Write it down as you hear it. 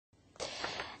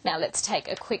Now let's take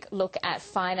a quick look at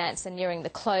finance, and nearing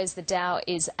the close the Dow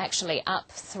is actually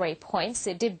up 3 points.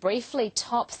 It did briefly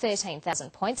top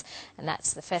 13,000 points, and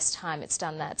that's the first time it's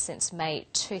done that since May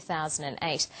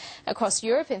 2008. Across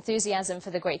Europe, enthusiasm for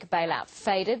the Greek bailout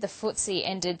faded. The FTSE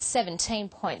ended 17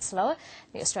 points lower.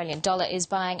 The Australian dollar is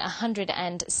buying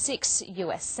 106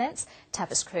 US cents.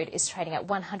 Tapis crude is trading at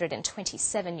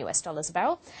 127 US dollars a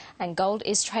barrel, and gold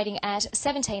is trading at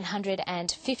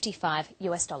 1,755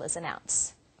 US dollars an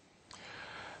ounce.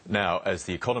 Now, as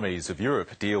the economies of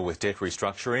Europe deal with debt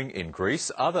restructuring in Greece,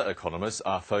 other economists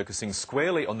are focusing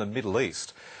squarely on the Middle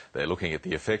East. They're looking at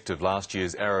the effect of last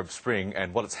year's Arab Spring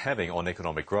and what it's having on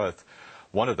economic growth.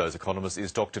 One of those economists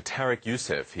is Dr. Tarik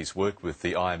Yousef. He's worked with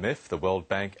the IMF, the World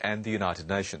Bank and the United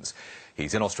Nations.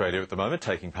 He's in Australia at the moment,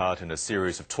 taking part in a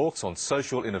series of talks on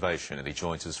social innovation, and he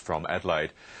joins us from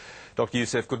Adelaide. Dr.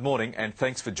 Yousef, good morning and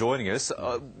thanks for joining us.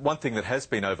 One thing that has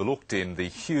been overlooked in the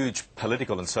huge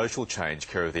political and social change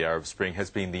carried of the Arab Spring has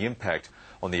been the impact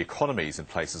on the economies in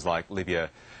places like Libya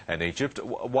and Egypt.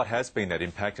 What has been that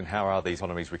impact and how are these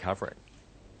economies recovering?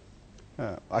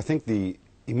 I think the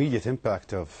immediate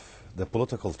impact of the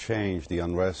political change, the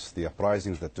unrest, the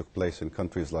uprisings that took place in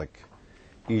countries like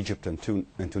Egypt and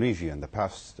Tunisia in the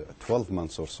past 12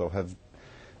 months or so have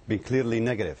been clearly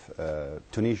negative.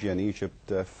 Tunisia and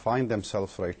Egypt find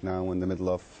themselves right now in the middle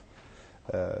of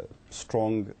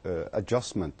strong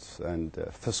adjustments and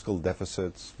fiscal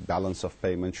deficits, balance of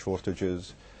payment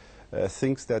shortages,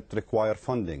 things that require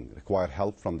funding, require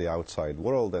help from the outside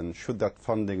world, and should that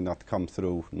funding not come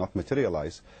through, not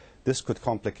materialize, this could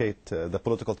complicate the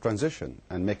political transition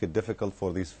and make it difficult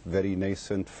for these very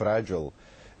nascent, fragile,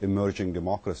 emerging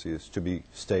democracies to be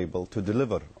stable, to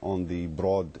deliver on the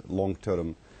broad,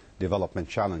 long-term development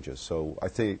challenges. So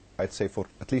I'd say for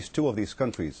at least two of these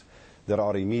countries, there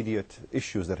are immediate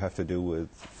issues that have to do with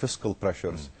fiscal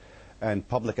pressures and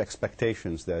public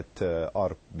expectations that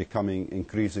are becoming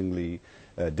increasingly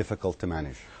difficult to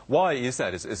manage. Why is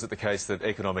that? Is it the case that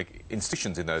economic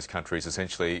institutions in those countries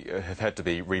essentially have had to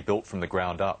be rebuilt from the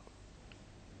ground up?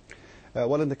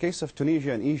 Well, in the case of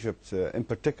Tunisia and Egypt in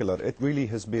particular, it really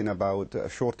has been about a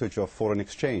shortage of foreign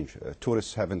exchange.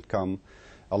 Tourists haven't come.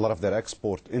 A lot of their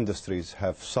export industries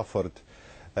have suffered.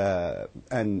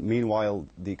 And meanwhile,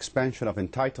 the expansion of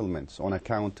entitlements on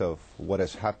account of what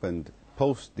has happened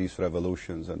post these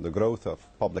revolutions and the growth of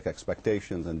public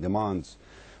expectations and demands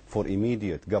for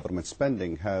immediate government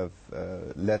spending have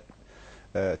led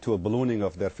to a ballooning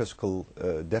of their fiscal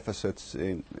deficits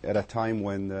at a time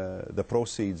when the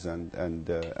proceeds and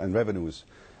revenues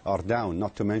are down,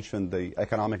 not to mention the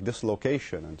economic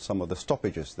dislocation and some of the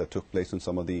stoppages that took place in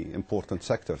some of the important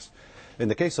sectors. In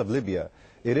the case of Libya,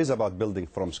 it is about building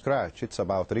from scratch. It's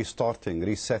about restarting,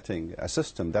 resetting a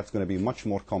system that's going to be much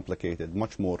more complicated,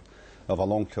 much more of a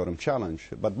long-term challenge.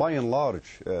 But by and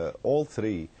large, all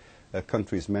three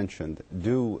countries mentioned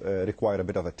do require a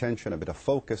bit of attention, a bit of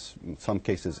focus, in some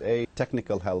cases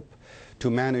technical help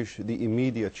to manage the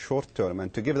immediate short term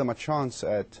and to give them a chance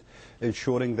at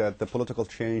ensuring that the political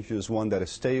change is one that is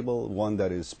stable, one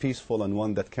that is peaceful, and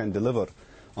one that can deliver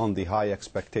on the high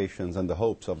expectations and the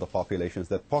hopes of the populations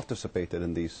that participated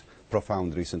in these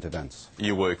profound recent events.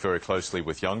 You work very closely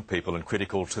with young people, and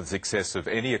critical to the success of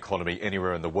any economy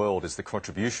anywhere in the world is the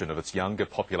contribution of its younger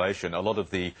population. A lot of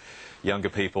the younger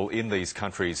people in these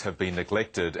countries have been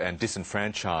neglected and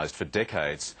disenfranchised for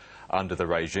decades under the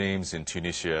regimes in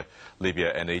Tunisia,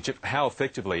 Libya and Egypt. How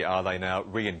effectively are they now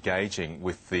re-engaging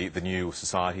with the new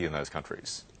society in those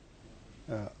countries?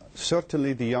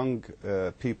 Certainly the young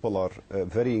people are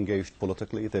very engaged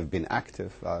politically. They've been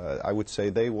active. I would say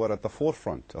they were at the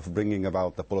forefront of bringing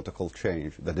about the political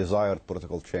change, the desired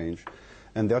political change,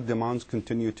 and their demands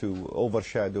continue to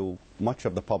overshadow much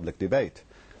of the public debate.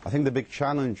 I think the big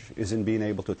challenge is in being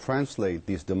able to translate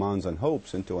these demands and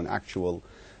hopes into an actual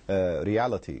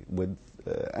reality, with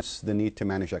the need to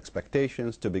manage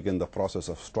expectations, to begin the process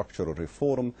of structural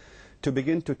reform, to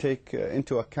begin to take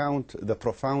into account the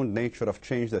profound nature of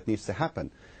change that needs to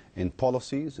happen in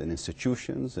policies, in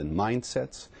institutions, in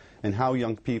mindsets, and how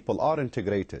young people are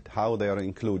integrated, how they are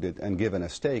included and given a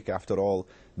stake. After all,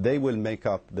 they will make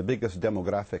up the biggest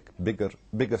demographic,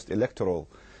 biggest electoral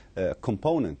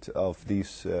component of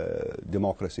these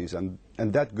democracies, and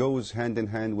that goes hand in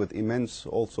hand with immense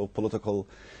also political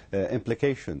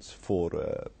implications for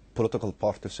political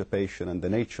participation and the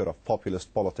nature of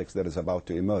populist politics that is about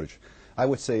to emerge. I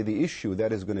would say the issue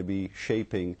that is going to be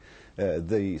shaping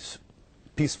the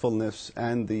peacefulness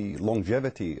and the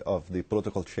longevity of the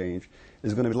political change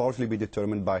is going to largely be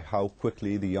determined by how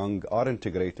quickly the young are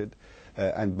integrated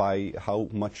and by how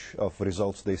much of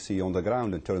results they see on the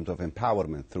ground in terms of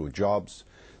empowerment through jobs,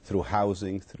 through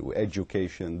housing, through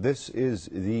education. This is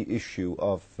the issue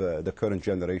of the current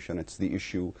generation. It's the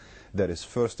issue that is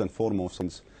first and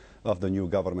foremost of the new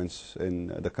governments in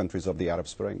the countries of the Arab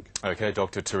Spring. Okay,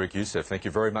 Dr. Tarik Yousef, thank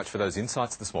you very much for those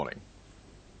insights this morning.